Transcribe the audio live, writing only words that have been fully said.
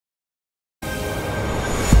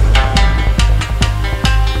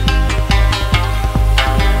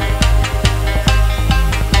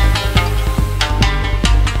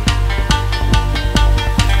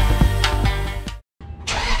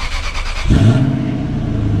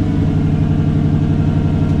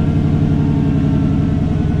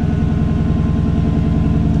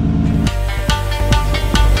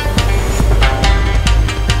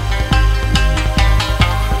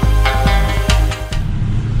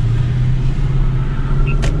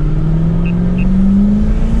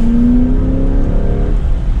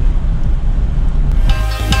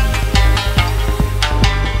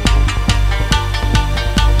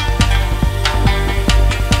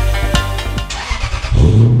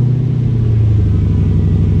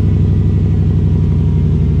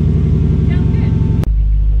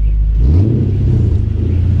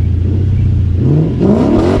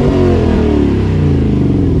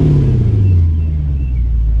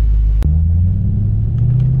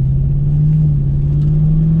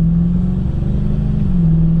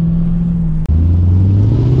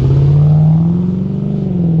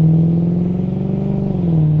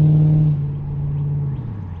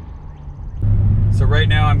So right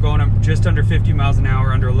now I'm going just under 50 miles an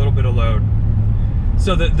hour under a little bit of load.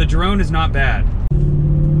 So the drone is not bad.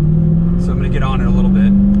 So I'm gonna get on it a little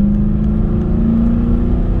bit.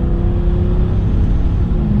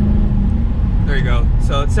 There you go.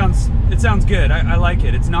 So it sounds good. I like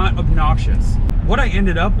it. It's not obnoxious. What I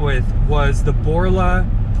ended up with was the Borla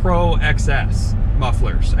ProXS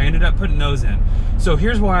mufflers. I ended up putting those in. So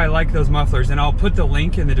here's why I like those mufflers, and I'll put the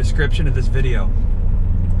link in the description of this video.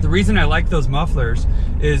 The reason I like those mufflers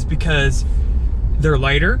is because they're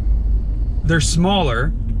lighter, they're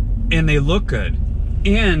smaller, and they look good.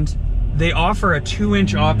 And they offer a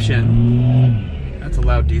 2-inch option. That's a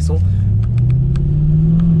loud diesel.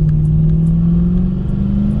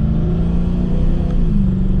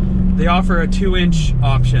 They offer a 2-inch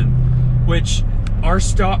option, which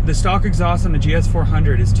the stock exhaust on the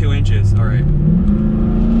GS400 is 2 inches. All right.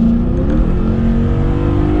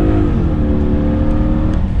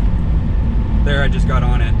 There, I just got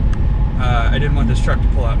on it. I didn't want this truck to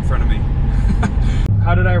pull out in front of me.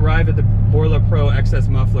 How did I arrive at the Borla ProXS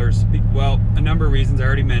mufflers? Well, a number of reasons I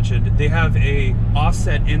already mentioned. They have a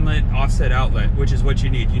offset inlet, offset outlet, which is what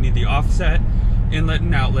you need. You need the offset inlet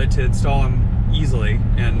and outlet to install them easily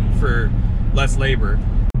and for less labor.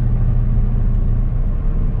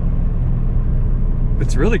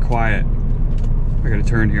 It's really quiet. I gotta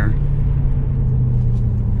turn here.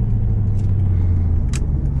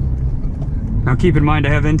 Now keep in mind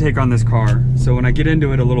I have intake on this car, so when I get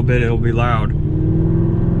into it a little bit, it'll be loud.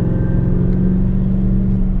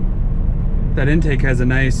 That intake has a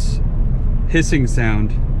nice hissing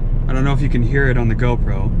sound. I don't know if you can hear it on the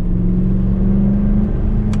GoPro.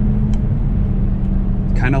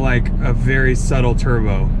 Kind of like a very subtle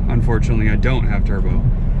turbo. Unfortunately, I don't have turbo.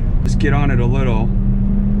 Just get on it a little.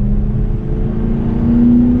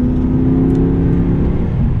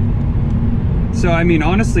 So, I mean,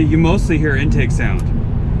 honestly, you mostly hear intake sound.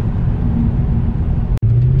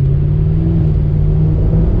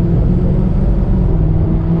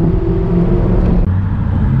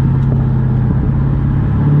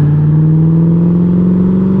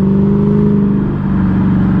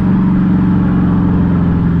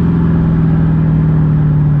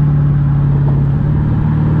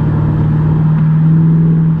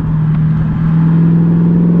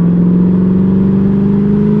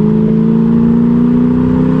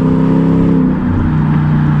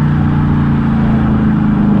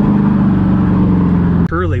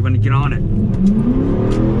 When you get on it.